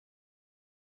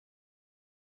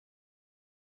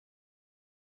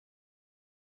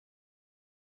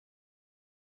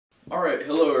Alright,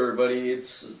 hello everybody,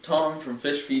 it's Tom from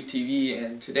Fish Feed TV,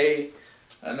 and today,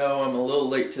 I know I'm a little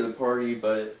late to the party,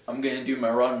 but I'm going to do my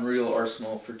rod and reel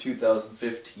arsenal for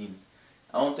 2015.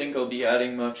 I don't think I'll be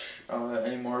adding much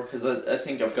anymore, because I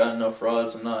think I've got enough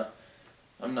rods. I'm not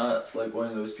like one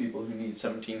of those people who need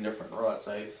 17 different rods.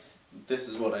 This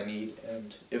is what I need,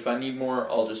 and if I need more,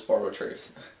 I'll just borrow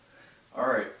Trace.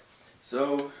 Alright,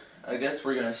 so I guess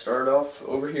we're going to start off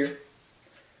over here.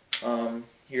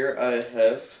 Here I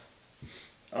have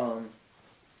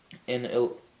an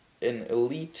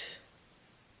Elite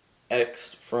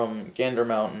X from Gander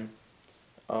Mountain,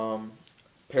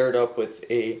 paired up with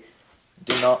the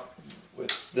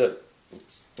Denali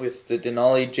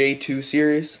J2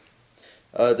 series.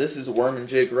 This is a worm and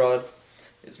jig rod.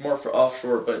 It's more for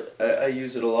offshore, but I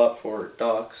use it a lot for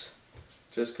docks,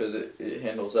 just because it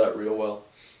handles that real well.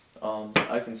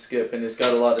 I can skip, and it's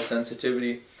got a lot of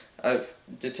sensitivity. I've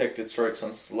detected strikes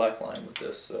on slackline with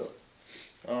this, so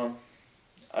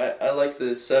I like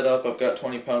the setup. I've got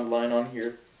 20-pound line on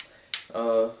here.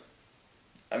 I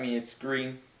mean, it's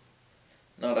green,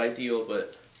 not ideal,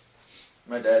 but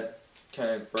my dad kind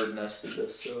of bird nested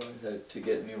this, so I had to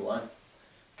get a new line.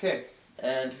 Okay,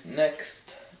 and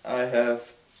next I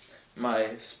have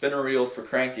my spinner reel for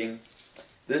cranking.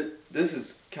 This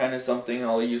is kind of something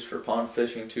I'll use for pond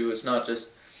fishing too. It's not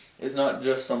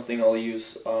just something I'll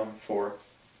use for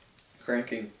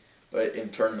cranking, but in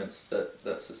tournaments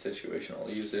that's the situation I'll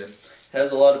use it in. It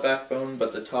has a lot of backbone,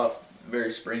 but the top very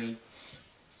springy,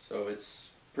 so it's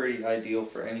pretty ideal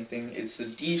for anything. It's the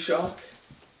D-Shock,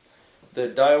 the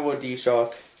Daiwa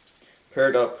D-Shock,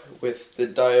 paired up with the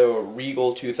Daiwa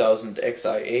Regal 2000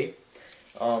 XIA.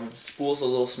 Spool's a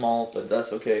little small, but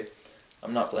that's okay.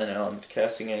 I'm not planning on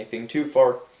casting anything too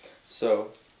far,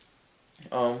 so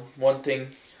one thing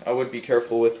I would be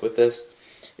careful with this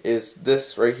is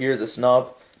this right here. This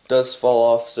knob does fall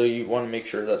off, so you want to make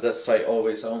sure that that's tight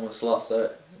always. I almost lost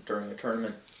that during a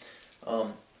tournament.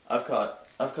 I've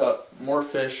caught more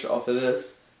fish off of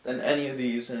this than any of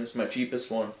these, and it's my cheapest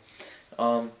one.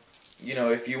 You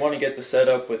know, if you want to get the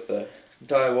setup with the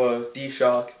Daiwa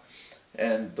D-Shock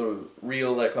and the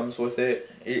reel that comes with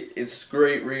it's a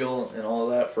great reel and all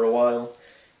that for a while.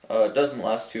 It doesn't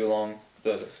last too long.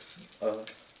 The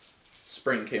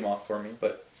spring came off for me,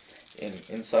 but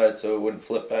inside, so it wouldn't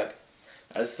flip back.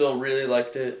 I still really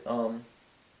liked it.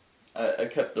 I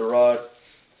kept the rod.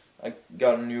 I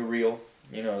got a new reel.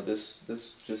 You know, this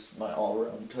is just my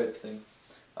all-around type thing.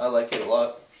 I like it a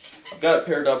lot. I've got it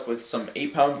paired up with some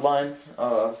 8-pound line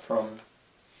from,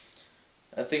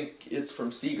 I think it's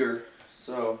from Seeger.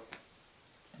 So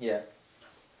yeah,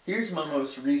 here's my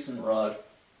most recent rod.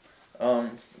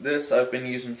 This I've been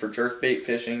using for jerkbait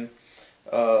fishing.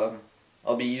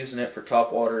 I'll be using it for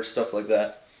topwater, stuff like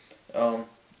that.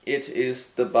 It is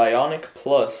the Bionic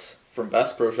Plus from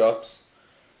Bass Pro Shops,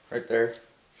 right there.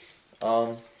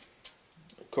 Of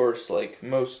course, like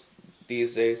most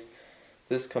these days,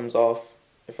 this comes off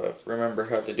if I remember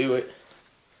how to do it.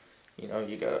 You know,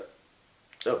 you gotta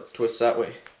twist that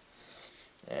way,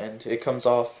 and it comes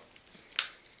off.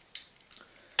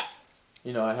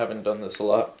 You know, I haven't done this a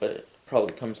lot, but it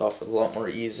probably comes off with a lot more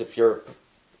ease if you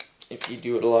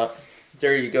do it a lot.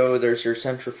 There you go. There's your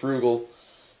centrifugal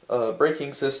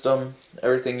braking system.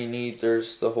 Everything you need.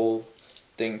 There's the whole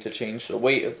thing to change the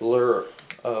weight of the lure,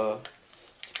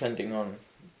 depending on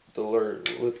the lure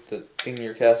with the thing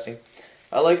you're casting.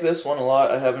 I like this one a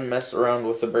lot. I haven't messed around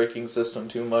with the braking system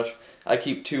too much. I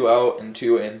keep 2 out and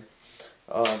 2 in,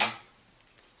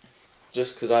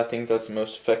 just because I think that's the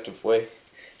most effective way.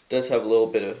 Does have a little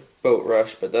bit of boat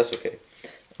rush, but that's okay.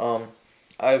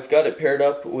 I've got it paired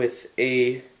up with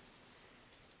a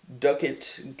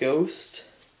Duckett Ghost,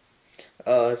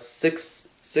 6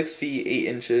 feet 8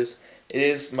 inches. It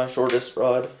is my shortest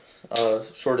rod,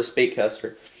 shortest bait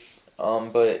caster,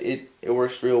 but it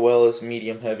works real well as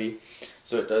medium heavy.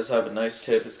 So it does have a nice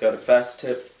tip. It's got a fast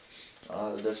tip.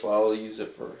 That's why I'll use it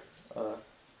for,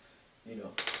 you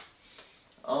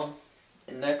know.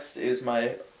 Next is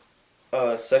my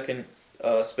second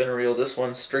spinner reel. This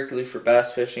one's strictly for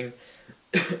bass fishing.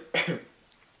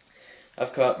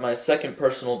 I've caught my second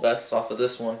personal best off of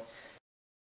this one.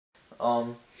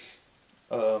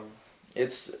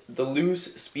 It's the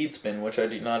Lew's Speed Spin, which I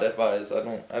do not advise. I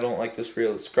don't like this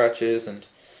reel. It scratches and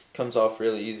comes off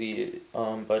really easy.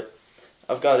 But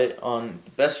I've got it on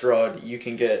the best rod you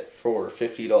can get for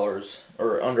 $50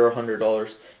 or under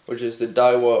 $100, which is the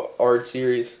Daiwa Ard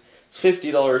series. It's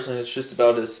 $50, and it's just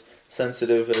about as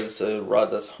sensitive as a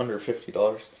rod that's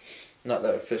 $150. Not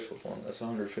that I fished with one that's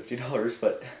 $150,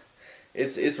 but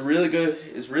it's really good.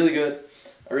 It's really good.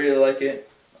 I really like it.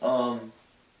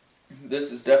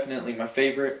 This is definitely my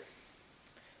favorite.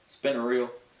 spinner reel.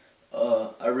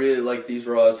 I really like these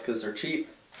rods because they're cheap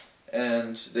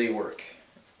and they work.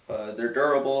 They're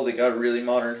durable, they got a really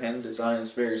modern hand design,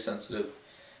 it's very sensitive.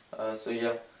 So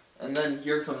yeah. And then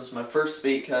here comes my first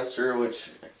bait caster,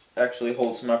 which actually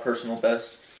holds my personal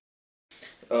best.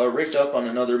 Rigged up on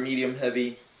another medium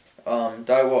heavy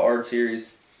Daiwa Art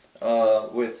Series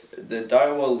with the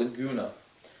Daiwa Laguna.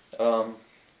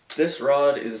 This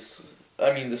rod is,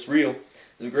 this reel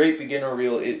is a great beginner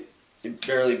reel. It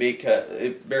barely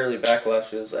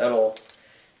backlashes at all,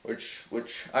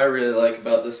 which I really like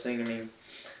about this thing. I mean,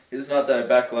 it's not that I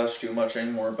backlash too much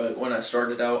anymore, but when I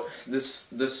started out,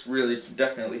 this really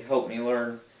definitely helped me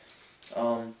learn.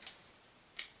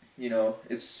 You know,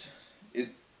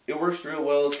 it works real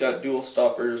well. It's got dual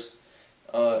stoppers,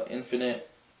 infinite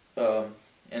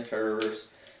anti-reverse,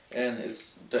 and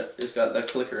it's got that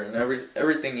clicker and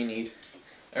everything you need,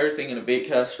 everything in a bait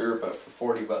caster, but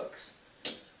for $40.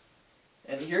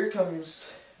 And here comes,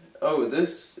 oh,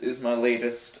 this is my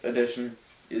latest addition,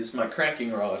 is my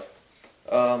cranking rod.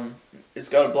 It's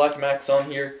got a Black Max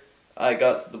on here. I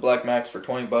got the Black Max for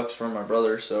 $20 from my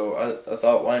brother, so I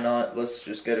thought, why not? Let's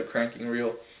just get a cranking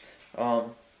reel.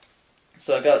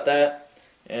 So I got that,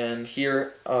 and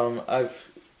here I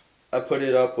put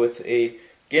it up with a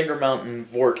Gander Mountain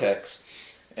Vortex,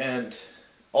 and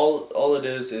all it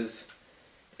is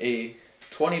a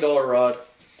 $20 rod.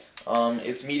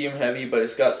 It's medium heavy, but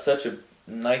it's got such a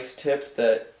nice tip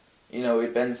that, you know,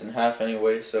 it bends in half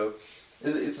anyway, so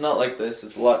it's not like this.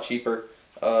 It's a lot cheaper,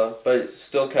 but it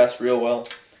still casts real well.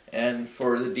 And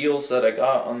for the deals that I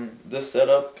got on this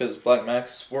setup, because Black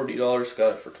Max is $40,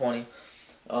 got it for $20.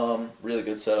 Really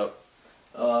good setup.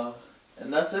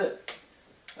 And that's it.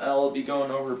 I'll be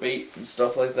going over bait and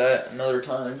stuff like that another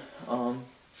time.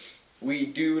 We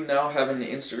do now have an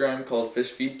Instagram called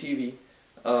Fish Feed TV.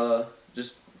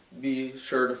 Just be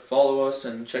sure to follow us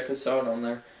and check us out on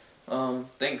there.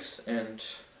 Thanks, and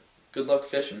good luck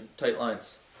fishing. Tight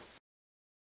lines.